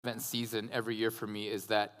Advent season every year for me is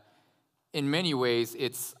that in many ways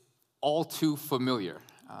it's all too familiar.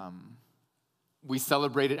 We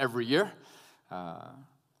celebrate it every year.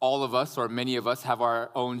 All of us, or many of us, have our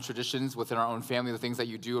own traditions within our own family, the things that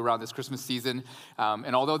you do around this Christmas season.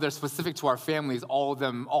 And although they're specific to our families,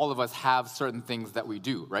 all of us have certain things that we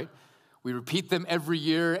do, right? We repeat them every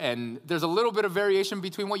year, and there's a little bit of variation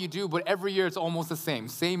between what you do, but every year it's almost the same.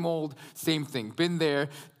 Same old, same thing. Been there,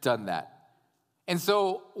 done that. And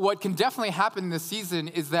so what can definitely happen this season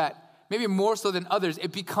is that maybe more so than others,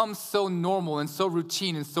 it becomes so normal and so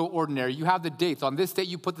routine and so ordinary. You have the dates. On this day,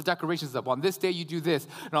 you put the decorations up. On this day, you do this.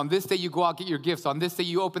 And on this day, you go out, get your gifts. On this day,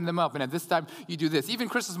 you open them up. And at this time, you do this. Even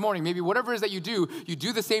Christmas morning, maybe whatever it is that you do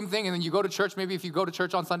the same thing. And then you go to church. Maybe if you go to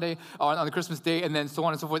church on Sunday, on the Christmas day, and then so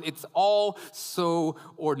on and so forth. It's all so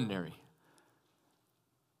ordinary.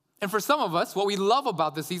 And for some of us, what we love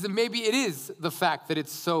about this season, maybe it is the fact that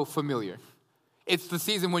it's so familiar. It's the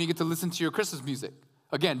season when you get to listen to your Christmas music.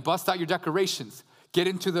 Again, bust out your decorations. Get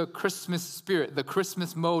into the Christmas spirit, the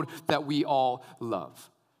Christmas mode that we all love.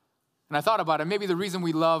 And I thought about it. Maybe the reason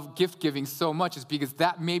we love gift giving so much is because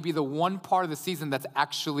that may be the one part of the season that's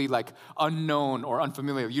actually like unknown or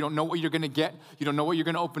unfamiliar. You don't know what you're going to get. You don't know what you're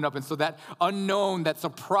going to open up. And so that unknown, that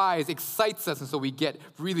surprise excites us. And so we get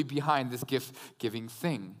really behind this gift giving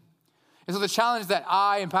thing. And so the challenge that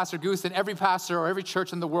I and Pastor Goose and every pastor or every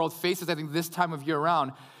church in the world faces, I think, this time of year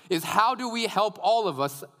around, is how do we help all of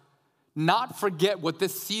us not forget what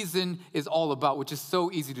this season is all about, which is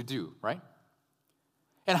so easy to do, right?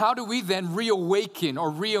 And how do we then reawaken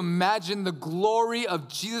or reimagine the glory of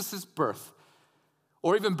Jesus' birth?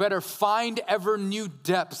 Or even better, find ever new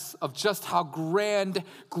depths of just how grand,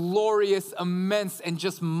 glorious, immense, and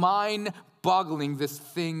just mind-boggling this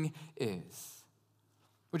thing is.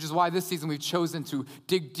 Which is why this season we've chosen to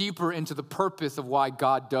dig deeper into the purpose of why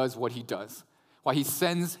God does what he does, why he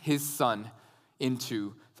sends his son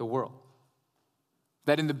into the world.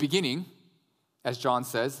 That in the beginning, as John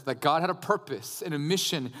says, that God had a purpose and a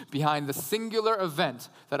mission behind the singular event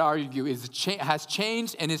that I argue has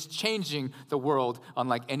changed and is changing the world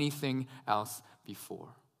unlike anything else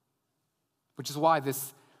before. Which is why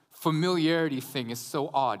this familiarity thing is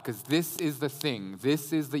so odd, because this is the thing,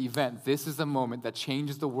 this is the event, this is the moment that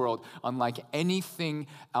changes the world unlike anything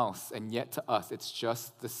else, and yet to us, it's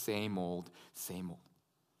just the same old, same old.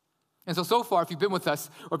 And so far, if you've been with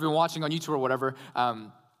us or been watching on YouTube or whatever,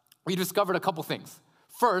 we discovered a couple things.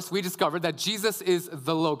 First, we discovered that Jesus is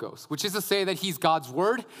the Logos, which is to say that he's God's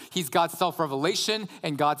word, he's God's self-revelation,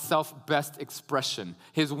 and God's self-best expression,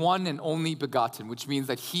 his one and only begotten, which means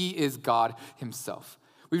that he is God himself.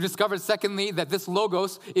 We've discovered, secondly, that this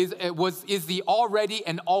Logos is the already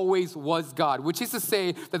and always was God, which is to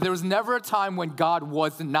say that there was never a time when God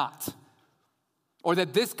was not. Or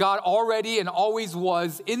that this God already and always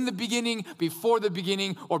was in the beginning,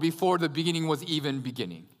 or before the beginning was even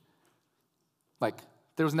beginning. Like,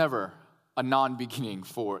 there was never a non-beginning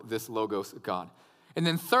for this Logos God. And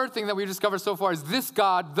then third thing that we've discovered so far is this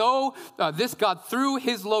God, this God through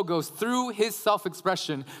his Logos, through his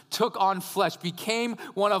self-expression, took on flesh, became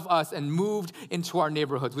one of us, and moved into our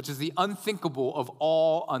neighborhoods, which is the unthinkable of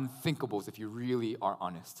all unthinkables, if you really are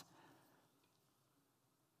honest.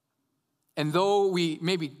 And though we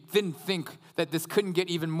maybe didn't think that this couldn't get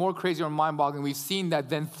even more crazy or mind-boggling, we've seen that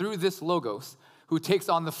then through this Logos, who takes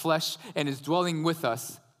on the flesh and is dwelling with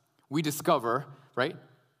us, we discover, right,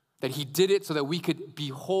 that he did it so that we could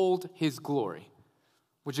behold his glory.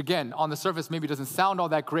 Which again, on the surface, maybe doesn't sound all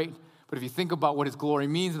that great, but if you think about what his glory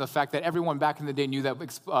means and the fact that everyone back in the day knew that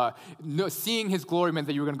seeing his glory meant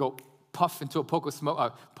that you were going to go puff into a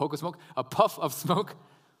puff of smoke.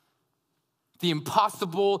 The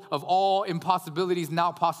impossible of all impossibilities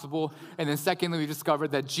now possible. And then secondly, we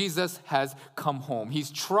discovered that Jesus has come home.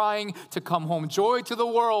 He's trying to come home. Joy to the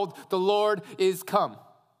world, the Lord is come.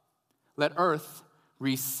 Let earth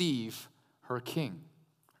receive her king,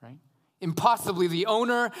 right? Impossibly, the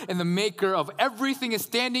owner and the maker of everything is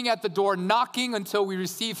standing at the door, knocking until we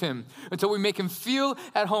receive him, until we make him feel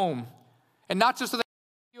at home. And not just so that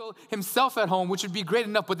he can feel himself at home, which would be great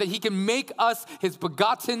enough, but that he can make us his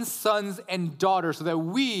begotten sons and daughters so that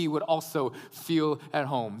we would also feel at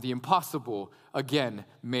home. The impossible, again,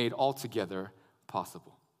 made altogether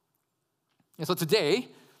possible. And so today,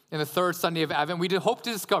 in the third Sunday of Advent, we hope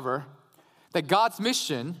to discover that God's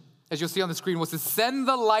mission, as you'll see on the screen, was to send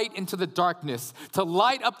the light into the darkness, to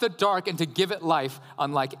light up the dark and to give it life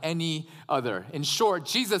unlike any other. In short,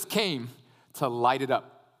 Jesus came to light it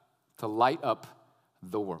up, to light up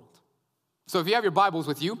the world. So if you have your Bibles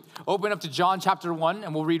with you, open up to John chapter 1,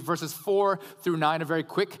 and we'll read verses 4 through 9, a very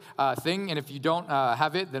quick thing. And if you don't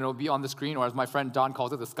have it, then it'll be on the screen, or as my friend Don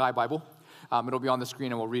calls it, the Sky Bible. It'll be on the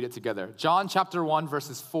screen, and we'll read it together. John chapter 1,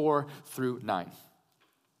 verses 4 through 9.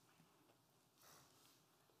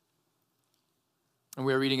 And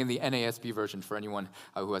we are reading in the NASB version for anyone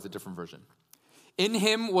who has a different version. In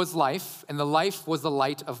him was life, and the life was the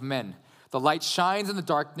light of men. The light shines in the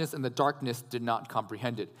darkness, and the darkness did not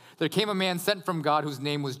comprehend it. There came a man sent from God whose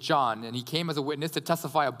name was John, and he came as a witness to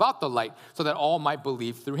testify about the light so that all might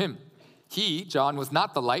believe through him. He, John, was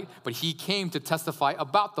not the light, but he came to testify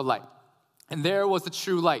about the light. And there was the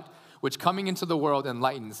true light, which coming into the world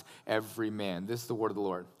enlightens every man. This is the word of the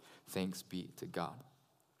Lord. Thanks be to God.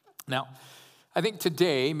 Now, I think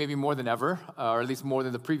today, maybe more than ever, or at least more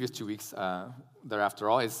than the previous 2 weeks thereafter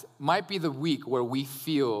all, might be the week where we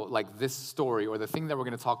feel like this story or the thing that we're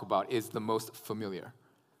going to talk about is the most familiar.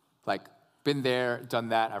 Like, been there, done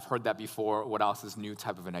that, I've heard that before, what else is new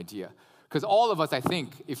type of an idea. Because all of us, I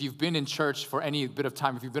think, if you've been in church for any bit of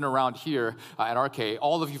time, if you've been around here at RK,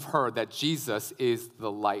 all of you've heard that Jesus is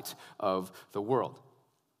the light of the world.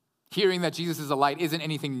 Hearing that Jesus is the light isn't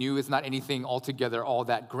anything new. It's not anything altogether all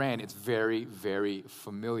that grand. It's very, very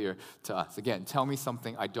familiar to us. Again, tell me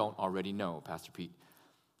something I don't already know, Pastor Pete.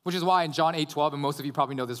 Which is why in John 8:12, and most of you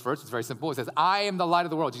probably know this verse, it's very simple. It says, I am the light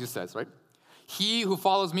of the world, Jesus says, right? He who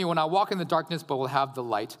follows me will not walk in the darkness, but will have the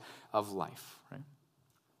light of life, right?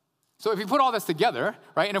 So if you put all this together,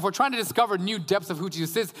 right, and if we're trying to discover new depths of who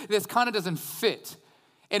Jesus is, this kind of doesn't fit.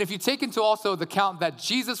 And if you take into also the count that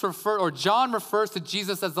John refers to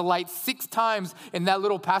Jesus as the light 6 times in that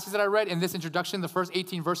little passage that I read in this introduction, the first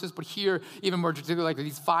 18 verses, but here even more particularly like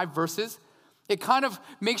these 5 verses, it kind of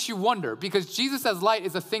makes you wonder because Jesus as light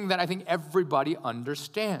is a thing that I think everybody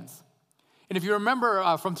understands. And if you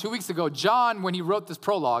remember from 2 weeks ago, John, when he wrote this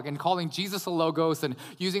prologue and calling Jesus a logos and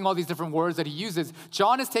using all these different words that he uses,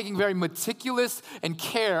 John is taking very meticulous and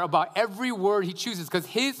care about every word he chooses because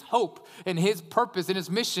his hope and his purpose and his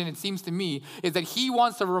mission, it seems to me, is that he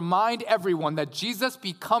wants to remind everyone that Jesus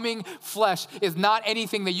becoming flesh is not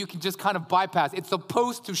anything that you can just kind of bypass. It's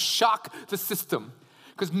supposed to shock the system.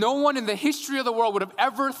 Because no one in the history of the world would have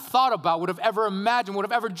ever thought about, would have ever imagined, would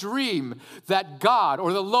have ever dreamed that God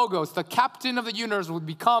or the Logos, the captain of the universe, would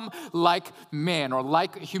become like man or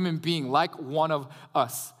like a human being, like one of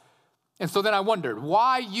us. And so then I wondered,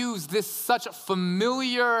 why use this such a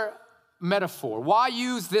familiar metaphor? Why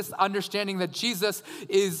use this understanding that Jesus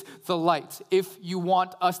is the light if you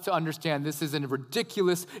want us to understand this is a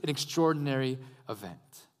ridiculous and extraordinary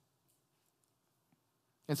event?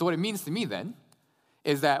 And so what it means to me then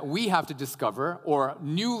is that we have to discover, or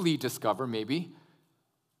newly discover maybe,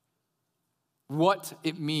 what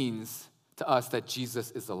it means to us that Jesus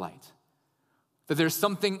is the light. That there's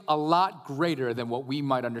something a lot greater than what we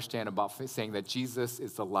might understand about saying that Jesus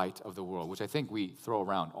is the light of the world, which I think we throw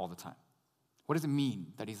around all the time. What does it mean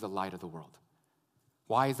that he's the light of the world?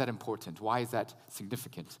 Why is that important? Why is that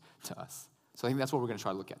significant to us? So I think that's what we're going to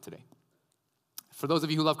try to look at today. For those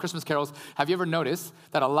of you who love Christmas carols, have you ever noticed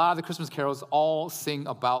that a lot of the Christmas carols all sing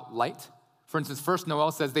about light? For instance, First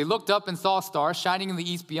Noel says, they looked up and saw a star shining in the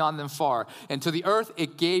east beyond them far, and to the earth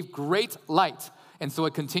it gave great light. And so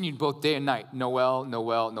it continued both day and night. Noel,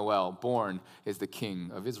 Noel, Noel, born is the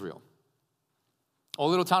King of Israel. O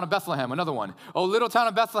little town of Bethlehem, another one. O little town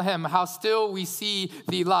of Bethlehem, how still we see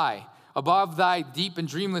thee lie. Above thy deep and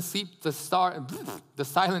dreamless sleep, the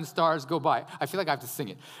silent stars go by. I feel like I have to sing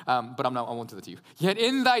it, but I won't do that to you. Yet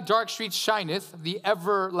in thy dark streets shineth the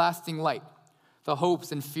everlasting light. The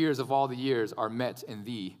hopes and fears of all the years are met in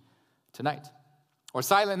thee tonight. Or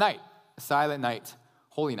silent night,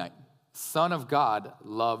 holy night. Son of God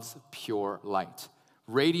loves pure light.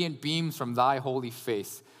 Radiant beams from thy holy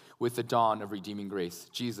face with the dawn of redeeming grace.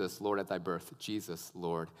 Jesus, Lord, at thy birth. Jesus,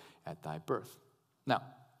 Lord, at thy birth. Now,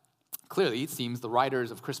 clearly, it seems the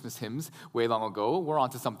writers of Christmas hymns way long ago were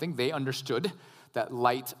onto something. They understood that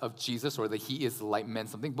light of Jesus or that he is the light meant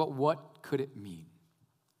something, but what could it mean?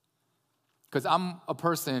 Because I'm a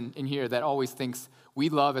person in here that always thinks we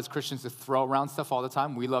love as Christians to throw around stuff all the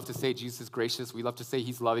time. We love to say Jesus is gracious. We love to say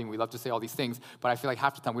he's loving. We love to say all these things, but I feel like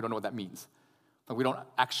half the time we don't know what that means. Like we don't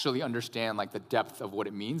actually understand like the depth of what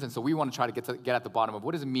it means. And so we want to try to get at the bottom of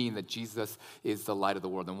what does it mean that Jesus is the light of the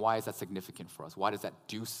world? And why is that significant for us? Why does that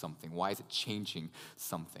do something? Why is it changing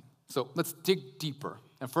something? So let's dig deeper.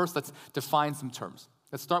 And first, let's define some terms.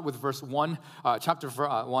 Let's start with chapter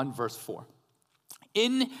 1, verse 4.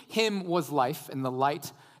 In him was life, and the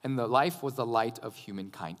life was the light of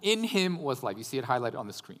humankind. In him was life. You see it highlighted on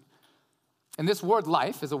the screen. And this word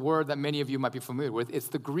life is a word that many of you might be familiar with. It's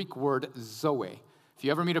the Greek word zoe. If you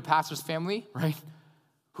ever meet a pastor's family, right,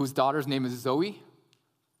 whose daughter's name is Zoe,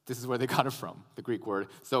 this is where they got it from, the Greek word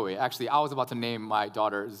Zoe. Actually, I was about to name my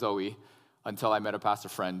daughter Zoe until I met a pastor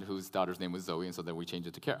friend whose daughter's name was Zoe, and so then we changed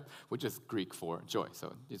it to Kara, which is Greek for joy.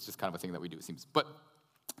 So it's just kind of a thing that we do, it seems. But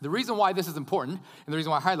the reason why this is important, and the reason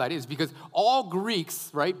why I highlight it, is because all Greeks,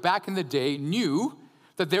 right, back in the day knew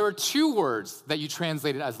that there were two words that you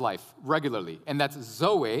translated as life regularly, and that's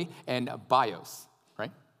Zoe and bios, right?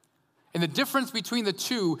 And the difference between the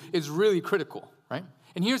two is really critical, right?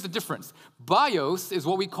 And here's the difference. Bios is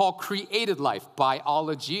what we call created life.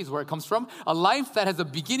 Biology is where it comes from. A life that has a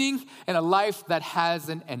beginning and a life that has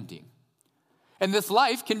an ending. And this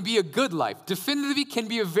life can be a good life. Definitively can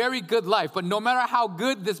be a very good life. But no matter how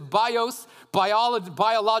good this biological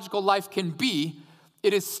life can be,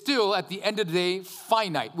 it is still, at the end of the day,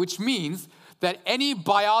 finite, which means that any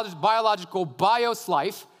biological bios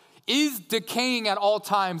life is decaying at all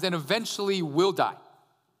times and eventually will die.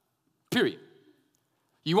 Period.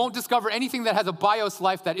 You won't discover anything that has a bios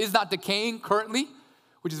life that is not decaying currently,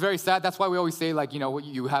 which is very sad. That's why we always say, like, you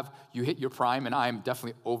hit your prime, and I am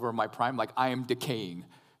definitely over my prime. Like, I am decaying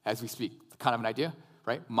as we speak. Kind of an idea,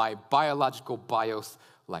 right? My biological bios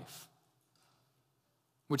life.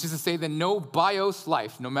 Which is to say that no bios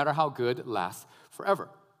life, no matter how good, lasts forever,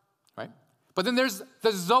 right? But then there's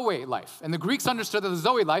the Zoe life. And the Greeks understood that the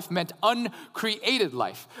Zoe life meant uncreated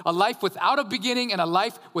life. A life without a beginning and a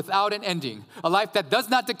life without an ending. A life that does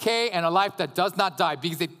not decay and a life that does not die,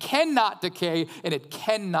 because it cannot decay and it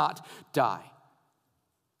cannot die.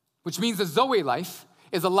 Which means the Zoe life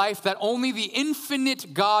is a life that only the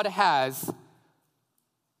infinite God has,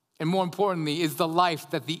 and more importantly, is the life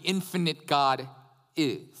that the infinite God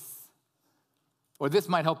is. Or this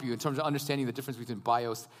might help you in terms of understanding the difference between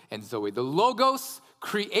bios and Zoe. The Logos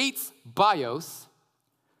creates bios,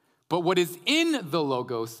 but what is in the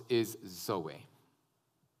Logos is Zoe.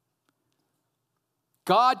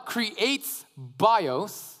 God creates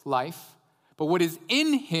bios, life, but what is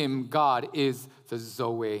in him, God, is the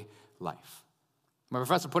Zoe life. My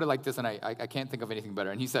professor put it like this, and I can't think of anything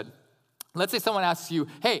better. And he said, let's say someone asks you,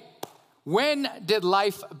 hey, when did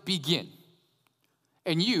life begin?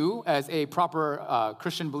 And you, as a proper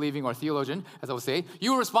Christian believing or theologian, as I would say, you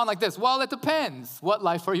will respond like this. Well, it depends. What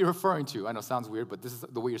life are you referring to? I know it sounds weird, but this is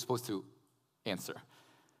the way you're supposed to answer.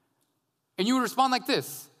 And you would respond like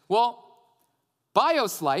this. Well,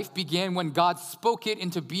 bios life began when God spoke it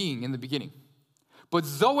into being in the beginning. But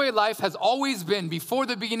Zoe life has always been before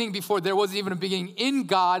the beginning, before there was even a beginning, in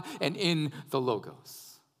God and in the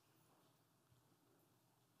Logos.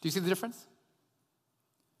 Do you see the difference?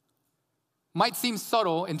 Might seem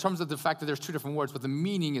subtle in terms of the fact that there's two different words, but the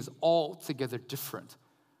meaning is altogether different.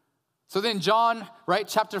 So then John, right,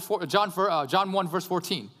 John 1, verse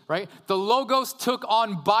 14, right? The Logos took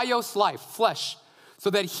on bios life, flesh, so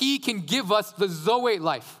that he can give us the Zoe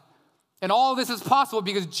life. And all this is possible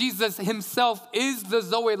because Jesus himself is the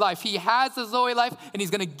Zoe life. He has the Zoe life, and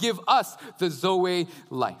he's going to give us the Zoe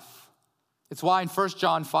life. It's why in 1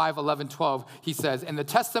 John 5, 11, 12, he says, and the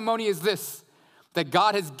testimony is this, that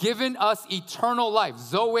God has given us eternal life,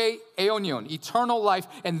 Zoe Aionion, eternal life,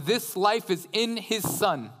 and this life is in his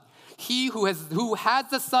Son. He who has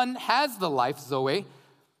the Son has the life, Zoe,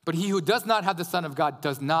 but he who does not have the Son of God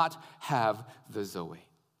does not have the Zoe.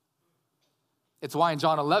 It's why in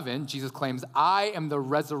John 11, Jesus claims, I am the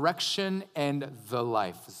resurrection and the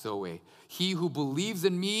life, Zoe. He who believes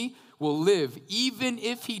in me will live even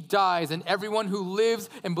if he dies, and everyone who lives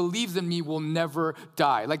and believes in me will never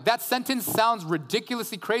die. Like, that sentence sounds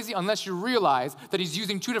ridiculously crazy unless you realize that he's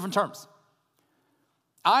using two different terms.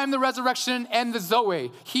 I am the resurrection and the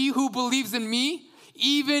Zoe. He who believes in me,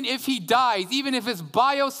 even if he dies, even if his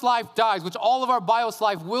bios life dies, which all of our bios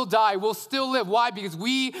life will die, will still live. Why? Because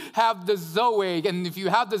we have the Zoe, and if you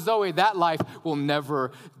have the Zoe, that life will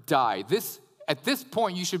never die. At this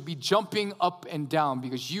point, you should be jumping up and down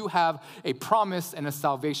because you have a promise and a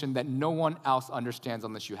salvation that no one else understands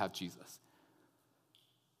unless you have Jesus.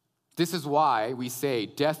 This is why we say,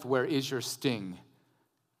 death, where is your sting?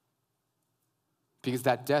 Because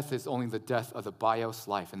that death is only the death of the bios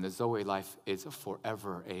life, and the Zoe life is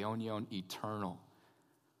forever, aionion, eternal.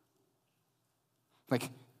 Like,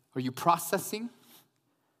 are you processing?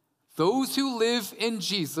 Those who live in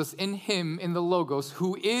Jesus, in him, in the Logos,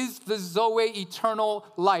 who is the Zoe, eternal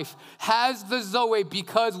life, has the Zoe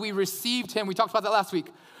because we received him. We talked about that last week.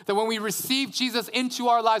 That when we receive Jesus into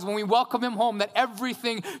our lives, when we welcome him home, that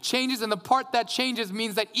everything changes. And the part that changes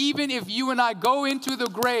means that even if you and I go into the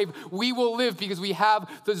grave, we will live because we have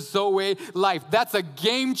the Zoe life. That's a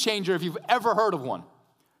game changer if you've ever heard of one.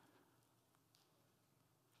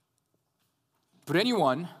 But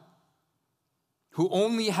anyone who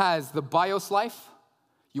only has the bios life,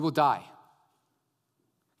 you will die.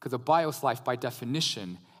 Because the bios life, by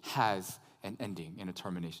definition, has an ending and a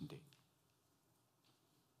termination date.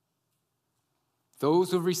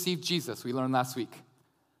 Those who have received Jesus, we learned last week,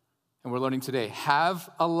 and we're learning today, have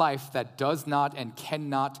a life that does not and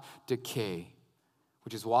cannot decay.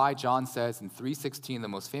 Which is why John says in 3:16, the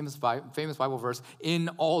most famous Bible verse in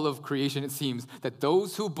all of creation, it seems, that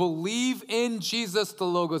those who believe in Jesus, the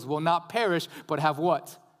Logos, will not perish, but have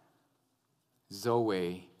what?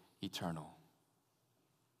 Zoe, eternal.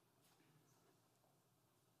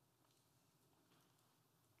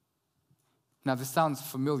 Now, this sounds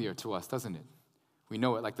familiar to us, doesn't it? We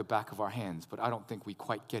know it like the back of our hands, but I don't think we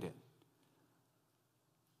quite get it.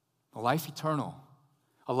 A life eternal.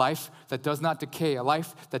 A life that does not decay, a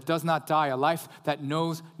life that does not die, a life that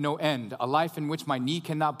knows no end, a life in which my knee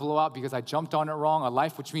cannot blow out because I jumped on it wrong, a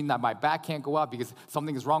life which means that my back can't go out because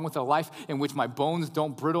something is wrong with it, a life in which my bones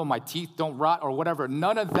don't brittle, my teeth don't rot, or whatever.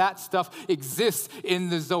 None of that stuff exists in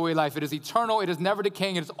the Zoe life. It is eternal, it is never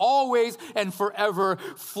decaying, it is always and forever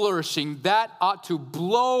flourishing. That ought to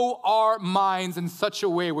blow our minds in such a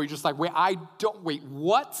way where you're just like, wait,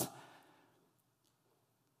 what?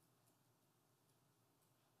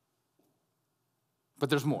 But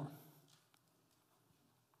there's more.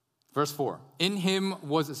 Verse 4, in him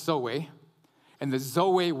was Zoe, and the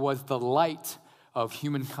Zoe was the light of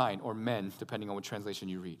humankind, or men, depending on what translation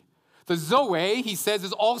you read. The Zoe, he says,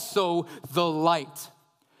 is also the light.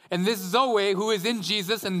 And this Zoe, who is in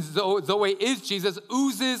Jesus, and Zoe is Jesus,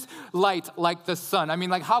 oozes light like the sun. I mean,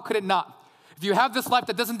 like, how could it not? If you have this life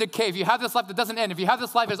that doesn't decay, if you have this life that doesn't end, if you have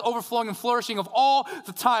this life that's overflowing and flourishing of all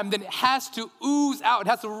the time, then it has to ooze out, it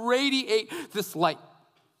has to radiate this light.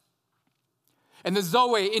 And the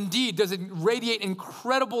Zoe, indeed, does radiate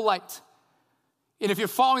incredible light. And if you're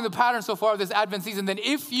following the pattern so far of this Advent season, then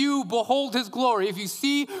if you behold his glory, if you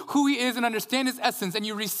see who he is and understand his essence, and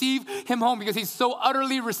you receive him home because he's so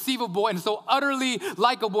utterly receivable and so utterly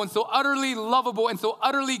likable and so utterly lovable and so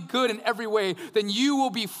utterly good in every way, then you will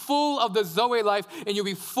be full of the Zoe life and you'll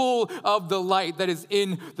be full of the light that is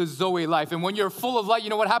in the Zoe life. And when you're full of light, you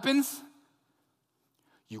know what happens?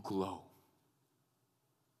 You glow.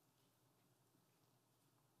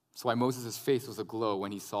 That's why Moses' face was aglow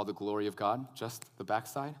when he saw the glory of God, just the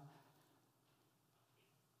backside.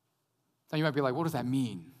 Now you might be like, what does that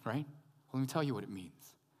mean, right? Well, let me tell you what it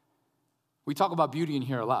means. We talk about beauty in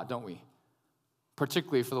here a lot, don't we?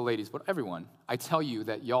 Particularly for the ladies, but everyone. I tell you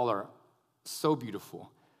that y'all are so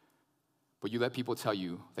beautiful, but you let people tell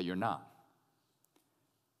you that you're not.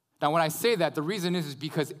 Now when I say that, the reason is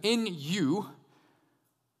because in you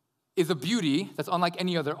is a beauty that's unlike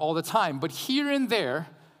any other all the time, but here and there,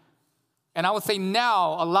 and I would say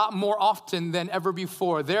now a lot more often than ever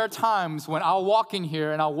before, there are times when I'll walk in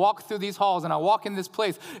here and I'll walk through these halls and I'll walk in this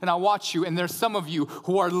place and I'll watch you, and there's some of you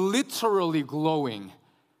who are literally glowing.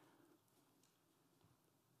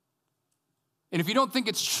 And if you don't think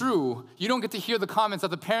it's true, you don't get to hear the comments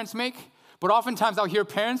that the parents make, but oftentimes I'll hear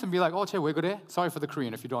parents and be like, oh, che, we gore? Sorry for the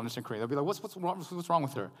Korean if you don't understand Korean. They'll be like, what's wrong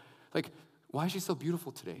with her? Like, why is she so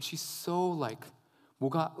beautiful today? She's so like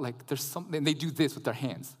there's something, and they do this with their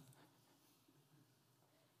hands.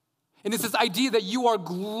 And it's this idea that you are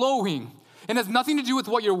glowing. It has nothing to do with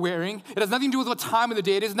what you're wearing. It has nothing to do with what time of the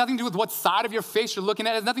day it is. It has nothing to do with what side of your face you're looking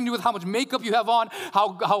at. It has nothing to do with how much makeup you have on,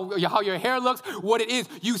 how your hair looks, what it is.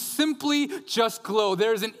 You simply just glow.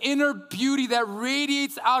 There is an inner beauty that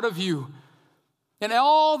radiates out of you. And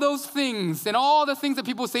all those things, and all the things that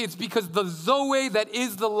people say, it's because the Zoe that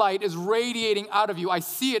is the light is radiating out of you. I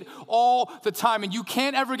see it all the time, and you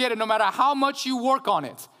can't ever get it no matter how much you work on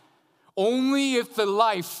it. Only if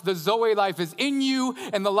the Zoe life is in you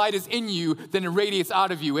and the light is in you, then it radiates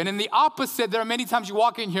out of you. And in the opposite, there are many times you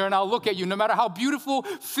walk in here and I'll look at you, no matter how beautiful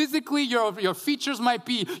physically your features might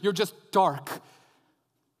be, you're just dark.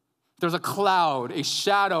 There's a cloud, a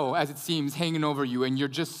shadow, as it seems, hanging over you, and you're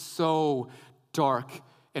just so dark.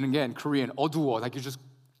 And again, Korean, 어두워, like you're just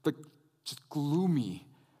gloomy.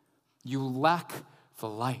 You lack the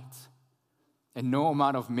light. And no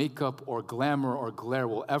amount of makeup or glamour or glare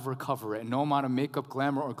will ever cover it. And no amount of makeup,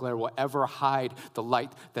 glamour, or glare will ever hide the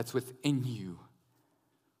light that's within you.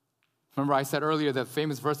 Remember I said earlier that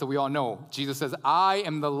famous verse that we all know. Jesus says, I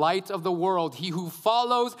am the light of the world. He who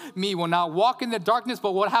follows me will not walk in the darkness,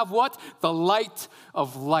 but will have what? The light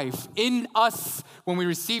of life. In us, when we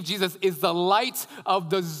receive Jesus, is the light of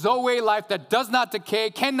the Zoe life that does not decay,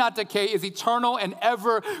 cannot decay, is eternal and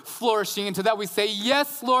ever flourishing. And to that we say,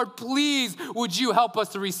 yes, Lord, please would you help us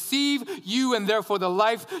to receive you and therefore the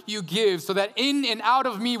life you give, so that in and out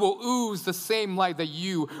of me will ooze the same light that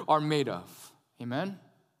you are made of. Amen?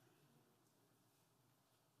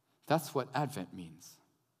 That's what Advent means.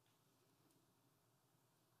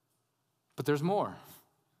 But there's more.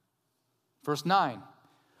 Verse 9.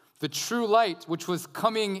 The true light, which was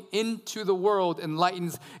coming into the world,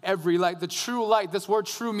 enlightens every light. The true light, this word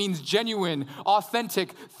true means genuine,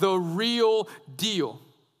 authentic, the real deal.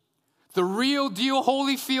 The real deal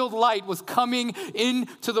Holyfield light was coming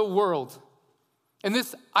into the world. And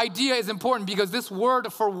this idea is important because this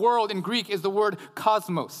word for world in Greek is the word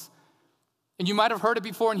cosmos. And you might have heard it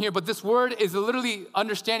before in here, but this word is literally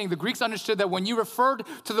understanding. The Greeks understood that when you referred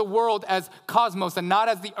to the world as cosmos and not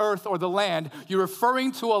as the earth or the land, you're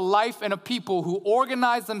referring to a life and a people who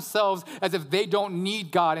organize themselves as if they don't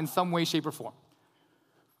need God in some way, shape, or form.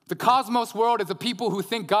 The cosmos world is a people who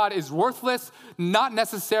think God is worthless, not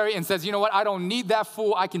necessary, and says, you know what, I don't need that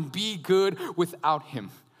fool. I can be good without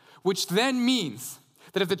him. Which then means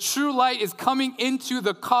that if the true light is coming into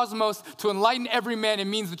the cosmos to enlighten every man, it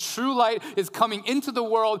means the true light is coming into the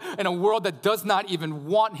world, and a world that does not even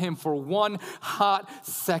want him for one hot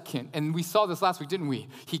second. And we saw this last week, didn't we?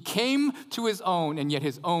 He came to his own, and yet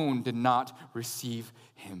his own did not receive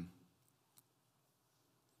him.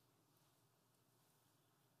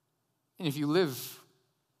 And if you live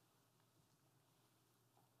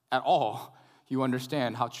at all, you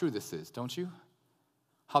understand how true this is, don't you?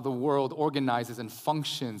 How the world organizes and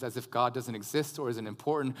functions as if God doesn't exist or isn't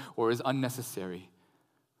important or is unnecessary.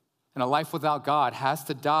 And a life without God has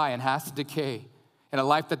to die and has to decay. And a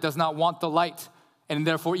life that does not want the light and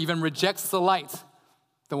therefore even rejects the light,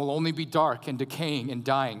 then will only be dark and decaying and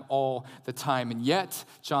dying all the time. And yet,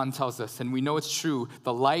 John tells us, and we know it's true,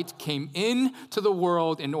 the light came into the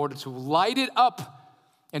world in order to light it up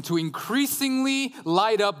and to increasingly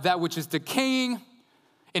light up that which is decaying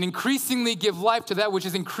and increasingly give life to that which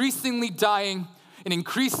is increasingly dying, and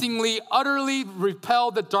increasingly utterly repel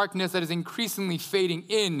the darkness that is increasingly fading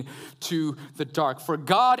into the dark. For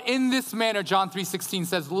God in this manner, John 3:16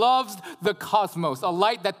 says, loves the cosmos, a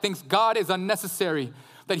light that thinks God is unnecessary,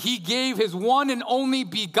 that he gave his one and only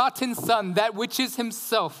begotten Son, that which is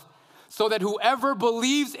himself, so that whoever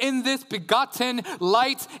believes in this begotten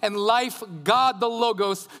light and life, God the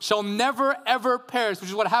Logos, shall never ever perish, which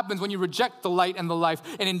is what happens when you reject the light and the life,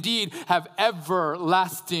 and indeed have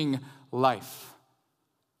everlasting life.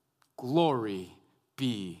 Glory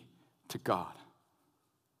be to God.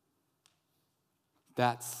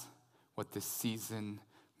 That's what this season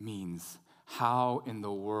means. How in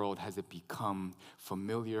the world has it become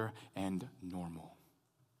familiar and normal?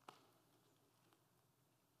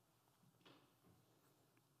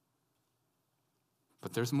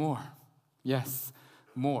 But there's more. Yes,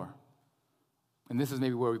 more. And this is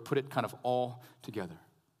maybe where we put it kind of all together.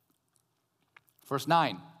 Verse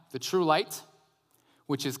 9, the true light,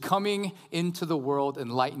 which is coming into the world,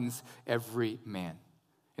 enlightens every man.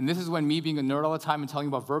 And this is when me being a nerd all the time and telling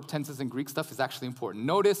you about verb tenses and Greek stuff is actually important.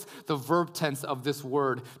 Notice the verb tense of this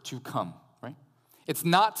word, to come, right? It's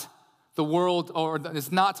not the world, or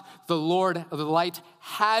it's not the Lord, or the light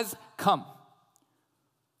has come.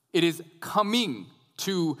 It is coming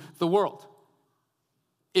to the world.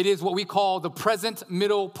 It is what we call the present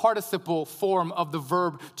middle participle form of the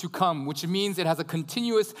verb to come, which means it has a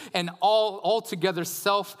continuous and altogether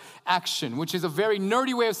self-action, which is a very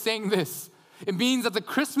nerdy way of saying this. It means that the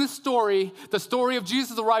Christmas story, the story of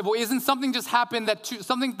Jesus' arrival, isn't something just happened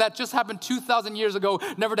something that just happened 2,000 years ago,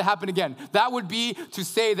 never to happen again. That would be to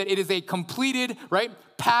say that it is a completed, right,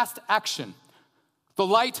 past action. The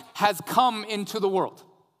light has come into the world.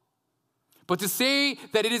 But to say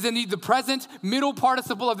that it is indeed the present middle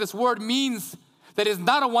participle of this word means that it is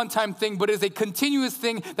not a one-time thing, but it is a continuous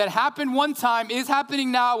thing that happened one time, is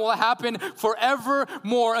happening now, will happen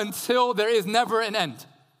forevermore until there is never an end.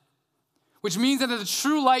 Which means that the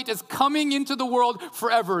true light is coming into the world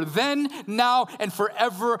forever, then, now, and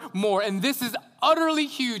forevermore. And this is utterly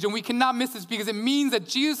huge, and we cannot miss this because it means that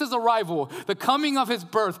Jesus' arrival, the coming of his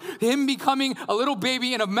birth, him becoming a little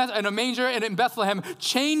baby in a manger and in Bethlehem,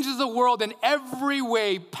 changes the world in every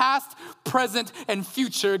way, past, present, and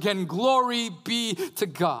future. Again, glory be to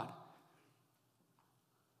God.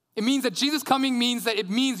 It means that Jesus coming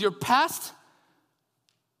means your past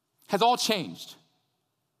has all changed.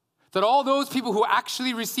 That all those people who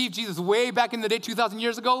actually received Jesus way back in the day, 2,000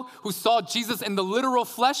 years ago, who saw Jesus in the literal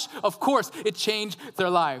flesh, of course, it changed their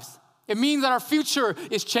lives. It means that our future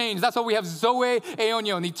is changed. That's why we have Zoe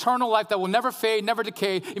Aeonion, an eternal life that will never fade, never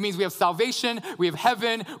decay. It means we have salvation, we have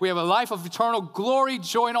heaven, we have a life of eternal glory,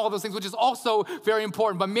 joy, and all those things, which is also very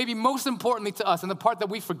important. But maybe most importantly to us, and the part that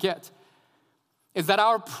we forget, is that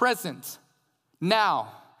our present,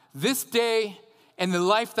 now, this day, And the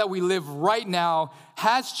life that we live right now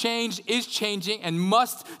has changed, is changing, and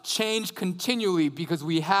must change continually because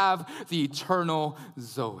we have the eternal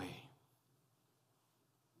Zoe.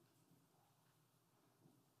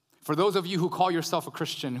 For those of you who call yourself a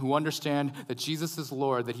Christian, who understand that Jesus is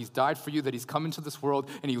Lord, that he's died for you, that he's come into this world,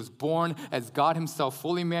 and he was born as God himself,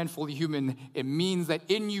 fully man, fully human, it means that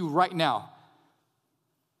in you right now,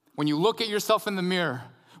 when you look at yourself in the mirror,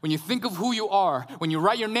 when you think of who you are, when you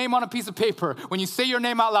write your name on a piece of paper, when you say your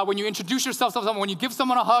name out loud, when you introduce yourself to someone, when you give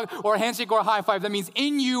someone a hug or a handshake or a high five, that means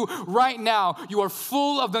in you right now, you are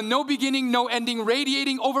full of the no beginning, no ending,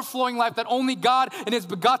 radiating, overflowing life that only God and his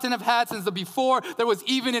begotten have had since the before there was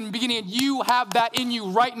even in the beginning. And you have that in you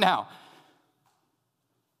right now.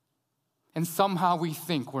 And somehow we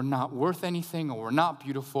think we're not worth anything, or we're not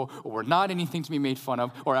beautiful, or we're not anything to be made fun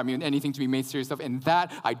of, or anything to be made serious of. And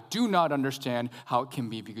that I do not understand how it can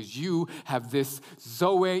be, because you have this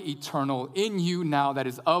Zoe eternal in you now that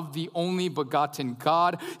is of the only begotten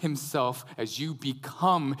God himself as you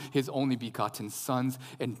become his only begotten sons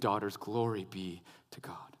and daughters. Glory be to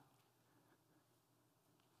God.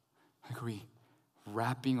 Like, are we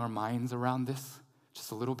wrapping our minds around this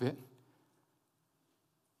just a little bit?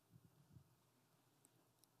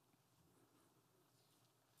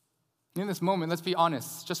 In this moment, let's be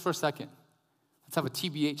honest, just for a second. Let's have a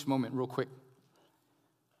TBH moment real quick.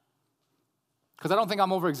 Because I don't think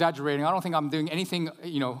I'm over-exaggerating. I don't think I'm doing anything,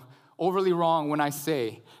 overly wrong when I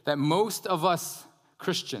say that most of us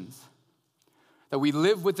Christians, that we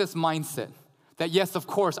live with this mindset that yes, of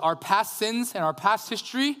course, our past sins and our past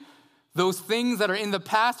history, those things that are in the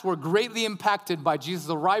past were greatly impacted by Jesus'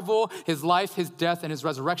 arrival, his life, his death, and his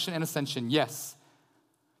resurrection and ascension. Yes.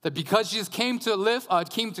 That because Jesus came to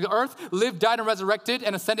earth, lived, died, and resurrected,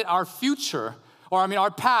 and ascended, our future, our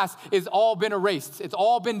past, is all been erased. It's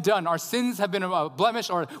all been done. Our sins have been blemished,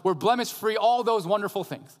 or we're blemish-free, all those wonderful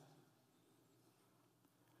things.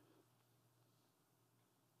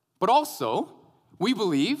 But also, we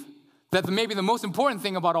believe that maybe the most important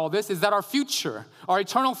thing about all this is that our future, our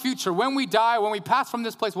eternal future, when we die, when we pass from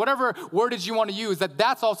this place, whatever wordage you want to use,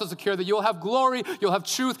 that's also secure, that you'll have glory, you'll have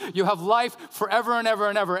truth, you'll have life forever and ever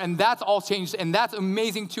and ever. And that's all changed, and that's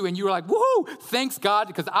amazing too. And you were like, woohoo, thanks God,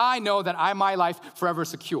 because I know that my life forever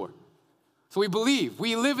secure. So we believe,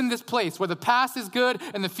 we live in this place where the past is good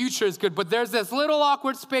and the future is good, but there's this little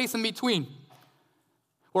awkward space in between,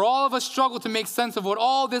 where all of us struggle to make sense of what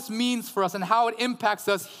all this means for us and how it impacts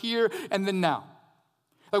us here and then now.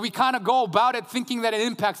 Like, we kind of go about it thinking that it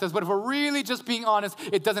impacts us, but if we're really just being honest,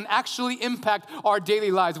 it doesn't actually impact our daily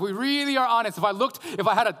lives. If we really are honest, if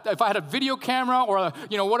I had a video camera or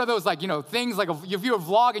what are those things, like if you're a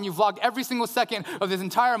vlog and you vlog every single second of this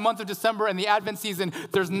entire month of December and the Advent season,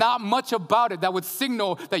 there's not much about it that would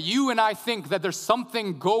signal that you and I think that there's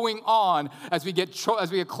something going on as we get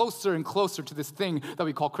closer and closer to this thing that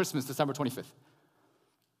we call Christmas, December 25th.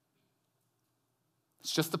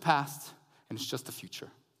 It's just the past and it's just the future.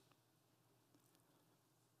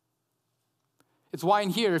 It's why in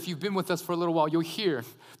here, if you've been with us for a little while, you'll hear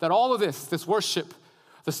that all of this worship,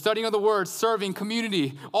 the studying of the word, serving,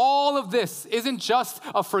 community, all of this isn't just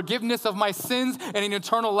a forgiveness of my sins and an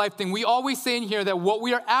eternal life thing. We always say in here that what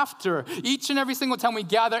we are after, each and every single time we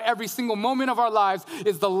gather, every single moment of our lives,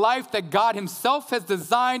 is the life that God himself has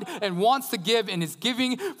designed and wants to give and is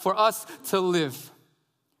giving for us to live.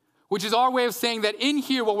 Which is our way of saying that in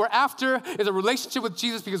here, what we're after is a relationship with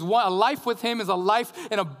Jesus, because a life with him is a life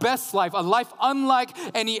and a best life, a life unlike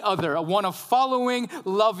any other, a one of following,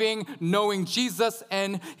 loving, knowing Jesus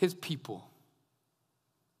and his people.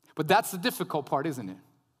 But that's the difficult part, isn't it?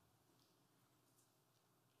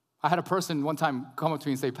 I had a person one time come up to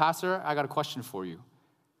me and say, Pastor, I got a question for you.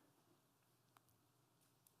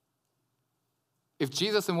 If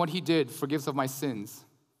Jesus and what he did forgives of my sins,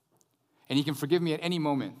 and he can forgive me at any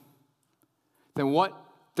moment, then what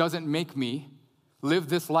doesn't make me live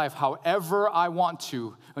this life however I want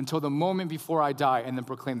to until the moment before I die and then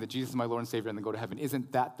proclaim that Jesus is my Lord and Savior and then go to heaven?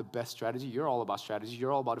 Isn't that the best strategy? You're all about strategy.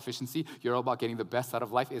 You're all about efficiency. You're all about getting the best out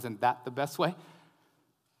of life. Isn't that the best way?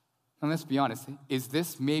 And let's be honest, is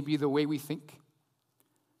this maybe the way we think?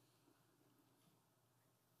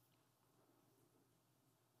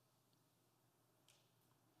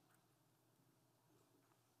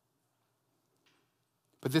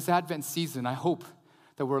 But this Advent season, I hope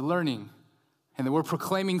that we're learning and that we're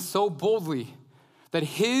proclaiming so boldly that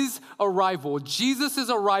his arrival, Jesus'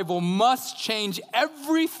 arrival, must change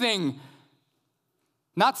everything.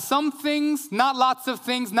 Not some things, not lots of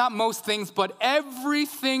things, not most things, but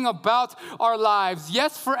everything about our lives.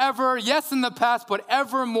 Yes, forever, yes, in the past, but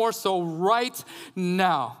ever more so right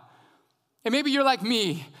now. And maybe you're like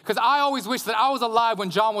me, because I always wish that I was alive when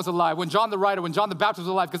John was alive, when John the writer, when John the Baptist was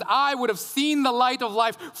alive, because I would have seen the light of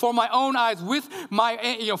life for my own eyes with my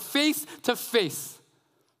face to face.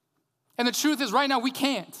 And the truth is right now we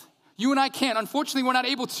can't. You and I can't. Unfortunately, we're not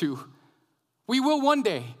able to. We will one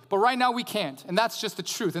day, but right now we can't. And that's just the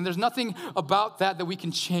truth. And there's nothing about that we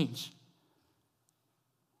can change.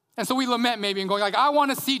 And so we lament maybe and going like, I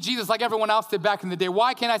want to see Jesus like everyone else did back in the day.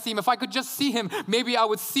 Why can't I see him? If I could just see him, maybe I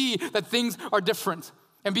would see that things are different.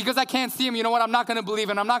 And because I can't see him, you know what? I'm not going to believe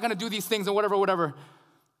and I'm not going to do these things and whatever.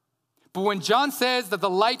 But when John says that the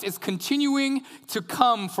light is continuing to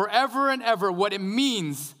come forever and ever, what it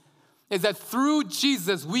means is that through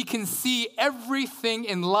Jesus, we can see everything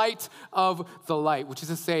in light of the light, which is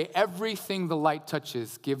to say, everything the light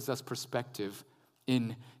touches gives us perspective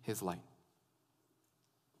in his light.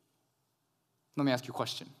 Let me ask you a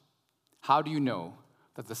question. How do you know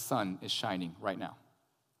that the sun is shining right now?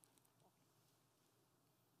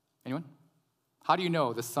 Anyone? How do you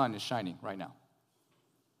know the sun is shining right now?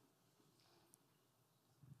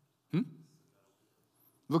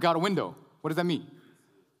 Look out a window. What does that mean?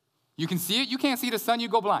 You can see it. You can't see the sun, you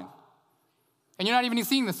go blind. And you're not even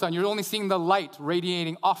seeing the sun. You're only seeing the light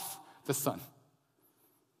radiating off the sun.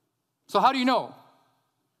 So how do you know?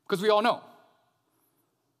 Because we all know.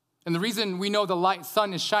 And the reason we know the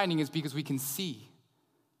sun is shining is because we can see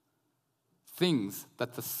things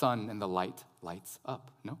that the sun and the light lights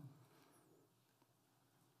up, no?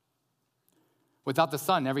 Without the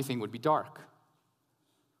sun, everything would be dark.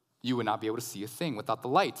 You would not be able to see a thing. Without the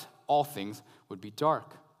light, all things would be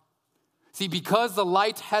dark. See, because the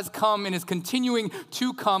light has come and is continuing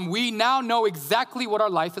to come, we now know exactly what our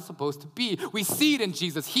life is supposed to be. We see it in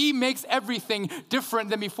Jesus. He makes everything different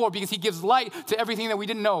than before because he gives light to everything that we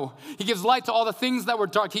didn't know. He gives light to all the things that were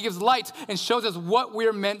dark. He gives light and shows us what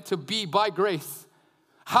we're meant to be by grace,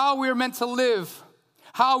 how we're meant to live,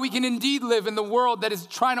 how we can indeed live in the world that is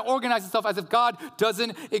trying to organize itself as if God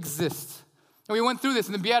doesn't exist. And we went through this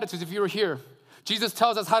in the Beatitudes if you were here. Jesus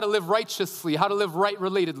tells us how to live righteously, how to live right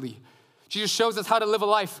relatedly. Jesus shows us how to live a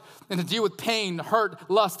life and to deal with pain, hurt,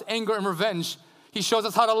 lust, anger, and revenge. He shows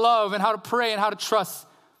us how to love and how to pray and how to trust.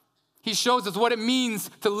 He shows us what it means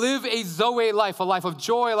to live a Zoe life, a life of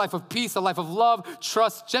joy, a life of peace, a life of love,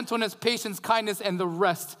 trust, gentleness, patience, kindness, and the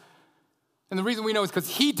rest. And the reason we know is because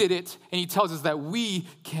he did it, and he tells us that we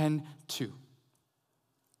can too.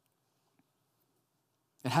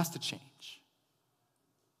 It has to change.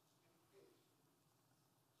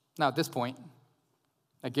 Now, at this point,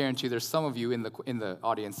 I guarantee there's some of you in the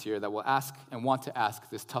audience here that will ask and want to ask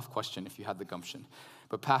this tough question if you had the gumption.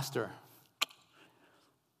 But Pastor,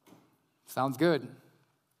 sounds good.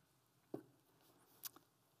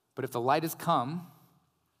 But if the light has come,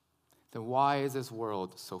 then why is this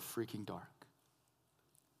world so freaking dark?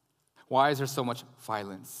 Why is there so much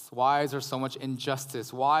violence? Why is there so much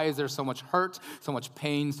injustice? Why is there so much hurt, so much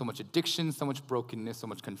pain, so much addiction, so much brokenness, so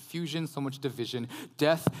much confusion, so much division,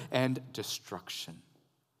 death, and destruction?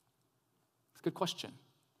 It's a good question.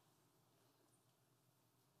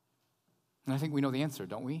 And I think we know the answer,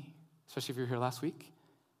 don't we? Especially if you were here last week.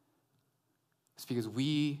 It's because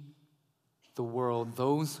we, the world,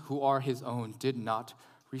 those who are his own, did not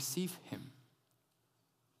receive him.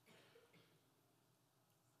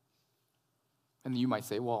 And you might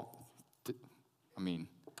say, well, that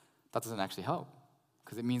doesn't actually help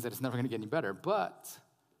because it means that it's never going to get any better. But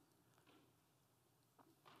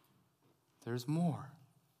there's more.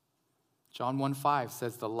 John 1:5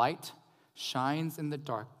 says, the light shines in the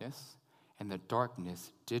darkness, and the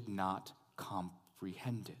darkness did not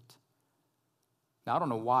comprehend it. Now, I don't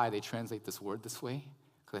know why they translate this word this way,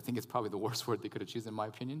 because I think it's probably the worst word they could have chosen, in my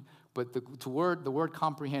opinion. But the word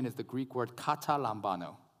comprehend is the Greek word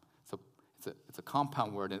katalambano. It's a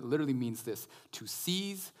compound word, and it literally means this: to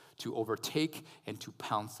seize, to overtake, and to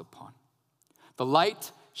pounce upon. The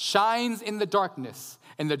light shines in the darkness,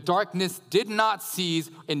 and the darkness did not seize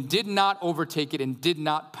and did not overtake it and did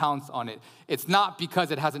not pounce on it. It's not because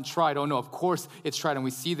it hasn't tried. Oh no, of course it's tried, and we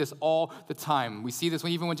see this all the time. We see this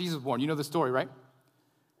even when Jesus was born. You know the story, right?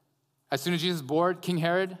 As soon as Jesus was born, King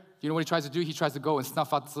Herod, you know what he tries to do? He tries to go and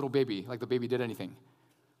snuff out this little baby, like the baby did anything.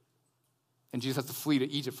 And Jesus has to flee to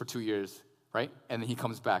Egypt for 2 years, right? And then he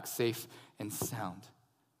comes back safe and sound.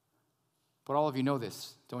 But all of you know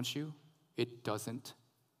this, don't you? It doesn't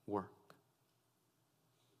work.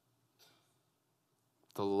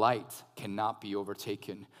 The light cannot be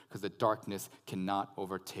overtaken because the darkness cannot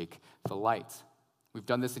overtake the light. We've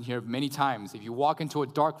done this in here many times. If you walk into a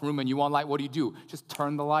dark room and you want light, what do? Just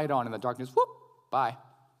turn the light on, and the darkness, whoop, bye.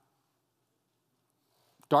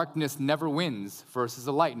 Darkness never wins versus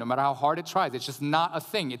the light, no matter how hard it tries. It's just not a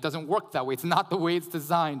thing. It doesn't work that way. It's not the way it's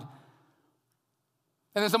designed.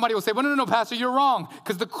 And then somebody will say, well, no, Pastor, you're wrong,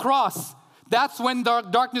 because the cross, that's when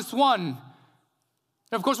darkness won.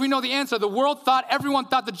 And of course, we know the answer. The world thought, everyone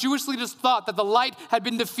thought, the Jewish leaders thought that the light had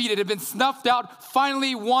been defeated, had been snuffed out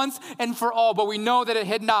finally once and for all, but we know that it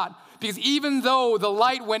had not. Because even though the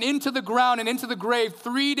light went into the ground and into the grave,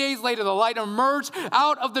 3 days later, the light emerged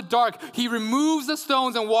out of the dark. He removes the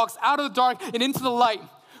stones and walks out of the dark and into the light,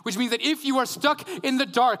 which means that if you are stuck in the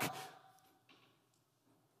dark,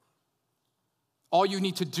 all you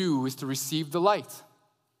need to do is to receive the light.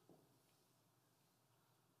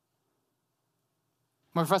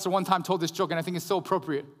 My professor one time told this joke, and I think it's so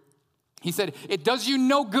appropriate. He said, it does you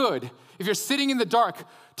no good if you're sitting in the dark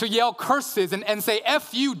to yell curses and say,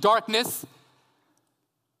 F you, darkness.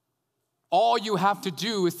 All you have to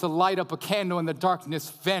do is to light up a candle and the darkness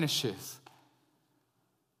vanishes.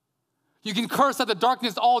 You can curse at the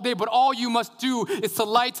darkness all day, but all you must do is to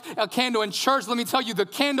light a candle. In church, let me tell you, the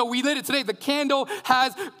candle, we lit it today. The candle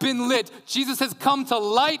has been lit. Jesus has come to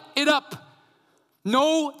light it up.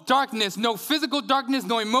 No darkness, no physical darkness,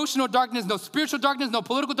 no emotional darkness, no spiritual darkness, no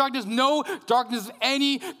political darkness, no darkness of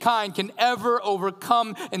any kind can ever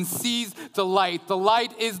overcome and seize the light. The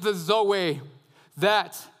light is the Zoe,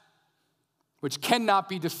 that which cannot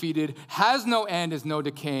be defeated, has no end, is no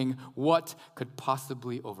decaying. What could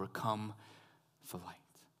possibly overcome the light?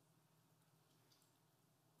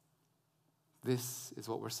 This is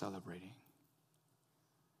what we're celebrating.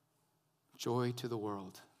 Joy to the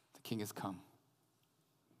world, the King has come.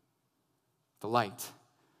 The light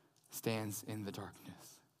stands in the darkness.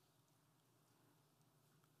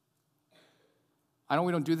 I know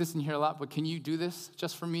we don't do this in here a lot, but can you do this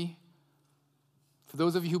just for me? For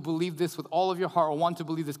those of you who believe this with all of your heart or want to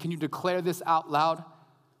believe this, can you declare this out loud?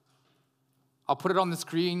 I'll put it on the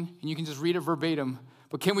screen and you can just read it verbatim.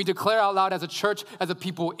 But can we declare out loud as a church, as a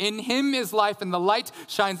people, in him is life and the light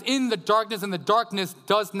shines in the darkness and the darkness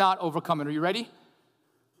does not overcome it. Are you ready?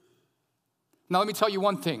 Now let me tell you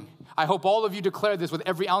one thing. I hope all of you declare this with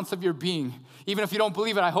every ounce of your being. Even if you don't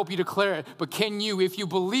believe it, I hope you declare it. But can you, if you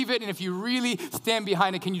believe it and if you really stand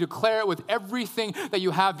behind it, can you declare it with everything that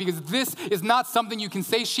you have? Because this is not something you can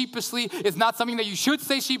say sheepishly. It's not something that you should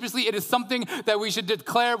say sheepishly. It is something that we should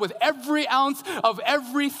declare with every ounce of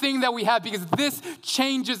everything that we have, because this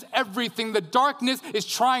changes everything. The darkness is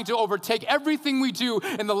trying to overtake everything we do,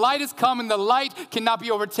 and the light has come, and the light cannot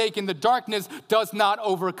be overtaken. The darkness does not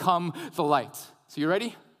overcome the light. So you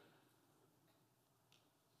ready?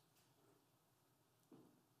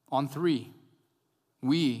 On 3,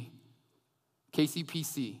 we,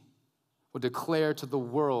 KCPC, will declare to the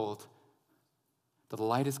world that the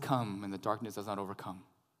light has come and the darkness does not overcome.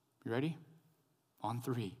 You ready? On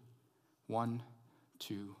 3. 1,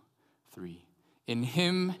 2, 3. In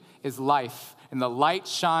him is life, and the light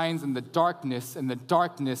shines in the darkness, and the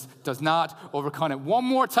darkness does not overcome it. One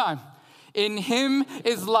more time. In him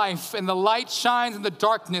is life, and the light shines in the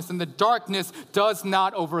darkness, and the darkness does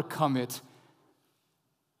not overcome it.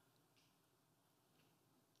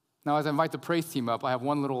 Now, as I invite the praise team up, I have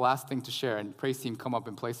one little last thing to share, and praise team, come up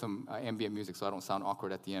and play some ambient music so I don't sound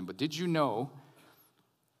awkward at the end. But did you know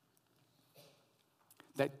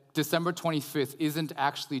that December 25th isn't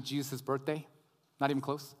actually Jesus' birthday? Not even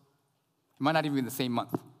close. It might not even be in the same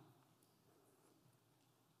month.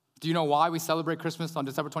 Do you know why we celebrate Christmas on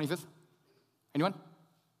December 25th? Anyone?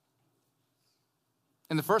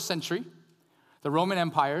 In the first century, the Roman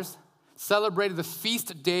empires celebrated the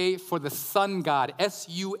feast day for the sun god,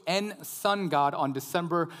 S-U-N, sun god, on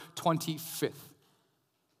December 25th.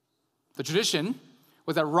 The tradition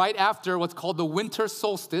was that right after what's called the winter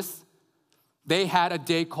solstice, they had a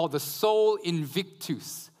day called the Sol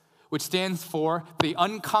Invictus, which stands for the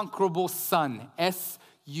unconquerable sun,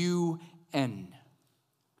 S-U-N.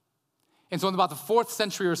 And so in about the 4th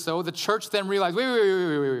century or so, the church then realized,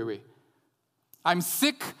 wait. I'm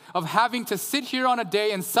sick of having to sit here on a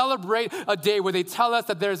day and celebrate a day where they tell us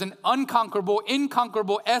that there's an unconquerable,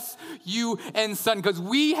 incomparable S-U-N sun, because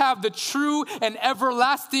we have the true and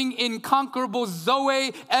everlasting, incomparable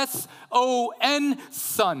Zoe, S-O-N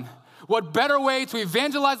sun. What better way to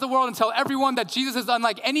evangelize the world and tell everyone that Jesus is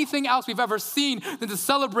unlike anything else we've ever seen than to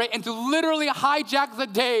celebrate and to literally hijack the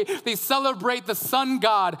day they celebrate the sun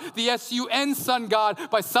god, the S-U-N sun god,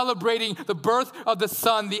 by celebrating the birth of the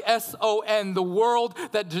Son, the S-O-N, the world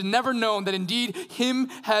that has never known that indeed him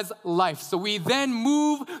has life. So we then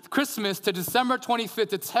move Christmas to December 25th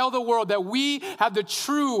to tell the world that we have the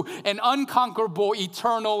true and unconquerable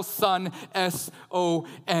eternal Son,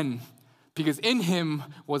 S-O-N. Because in him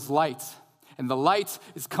was light, And the light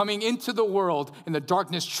is coming into the world, and the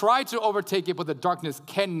darkness tried to overtake it, but the darkness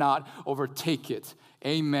cannot overtake it.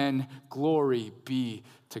 Amen. Glory be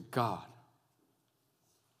to God.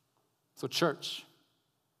 So, church,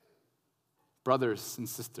 brothers and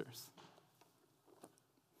sisters,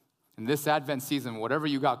 in this Advent season, whatever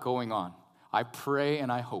you got going on, I pray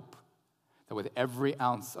and I hope that with every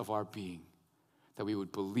ounce of our being, that we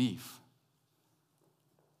would believe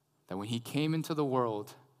that when he came into the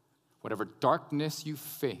world, whatever darkness you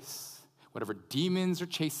face, whatever demons are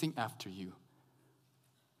chasing after you,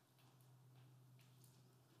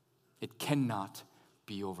 it cannot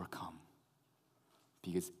be overcome.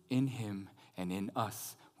 Because in him and in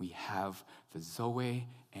us, we have the Zoe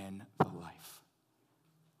and the life.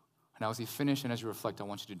 Now, as you finish and as you reflect, I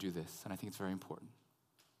want you to do this, and I think it's very important.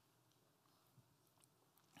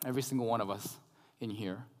 Every single one of us in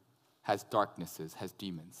here has darknesses, has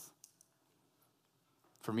demons.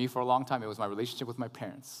 For me, for a long time, it was my relationship with my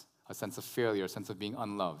parents, a sense of failure, a sense of being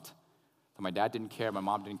unloved. That my dad didn't care, my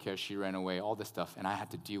mom didn't care, she ran away, all this stuff, and I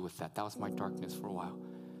had to deal with that. That was my darkness for a while.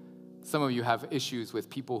 Some of you have issues with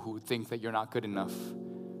people who think that you're not good enough.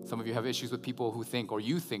 Some of you have issues with people who think, or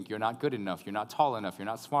you think, you're not good enough, you're not tall enough, you're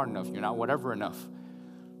not smart enough, you're not whatever enough.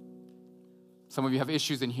 Some of you have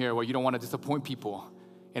issues in here where you don't want to disappoint people.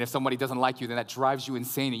 And if somebody doesn't like you, then that drives you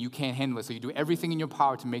insane and you can't handle it. So you do everything in your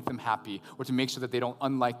power to make them happy or to make sure that they don't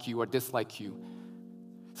unlike you or dislike you.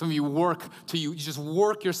 Some of you you just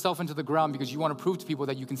work yourself into the ground because you want to prove to people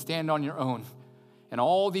that you can stand on your own. And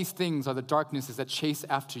all these things are the darknesses that chase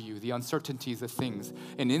after you, the uncertainties of things.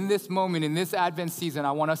 And in this moment, in this Advent season,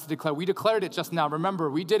 I want us to declare, we declared it just now. Remember,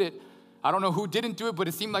 we did it. I don't know who didn't do it, but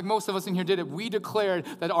it seemed like most of us in here did it. We declared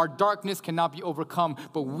that our darkness cannot be overcome,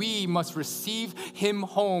 but we must receive him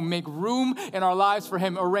home, make room in our lives for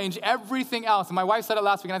him, arrange everything else. And my wife said it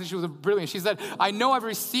last week, and I think she was brilliant. She said, I know I've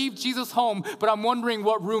received Jesus home, but I'm wondering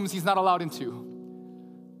what rooms he's not allowed into.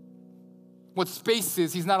 What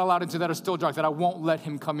spaces he's not allowed into that are still dark, that I won't let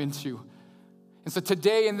him come into. And so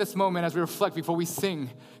today in this moment, as we reflect before we sing,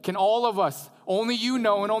 can all of us, only you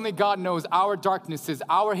know and only God knows our darknesses,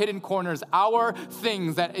 our hidden corners, our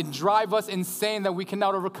things that drive us insane that we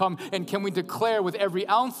cannot overcome. And can we declare with every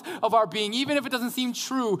ounce of our being, even if it doesn't seem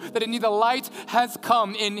true, that indeed the light has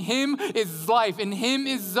come. In him is life, in him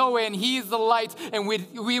is Zoe, and he is the light. And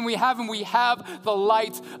when we have him, we have the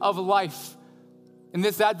light of life. In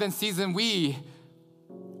this Advent season, we,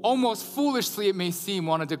 almost foolishly it may seem,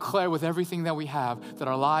 want to declare with everything that we have that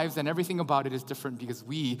our lives and everything about it is different because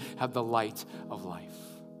we have the light of life.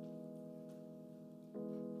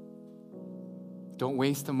 Don't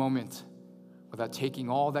waste a moment without taking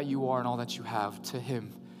all that you are and all that you have to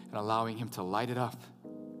him and allowing him to light it up,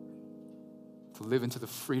 to live into the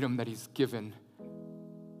freedom that he's given.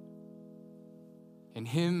 In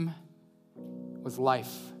him was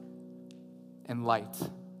life and light.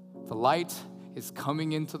 The light is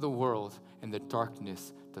coming into the world, and the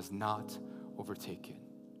darkness does not overtake it.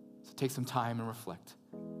 So take some time and reflect,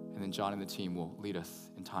 and then John and the team will lead us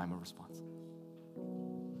in time of response.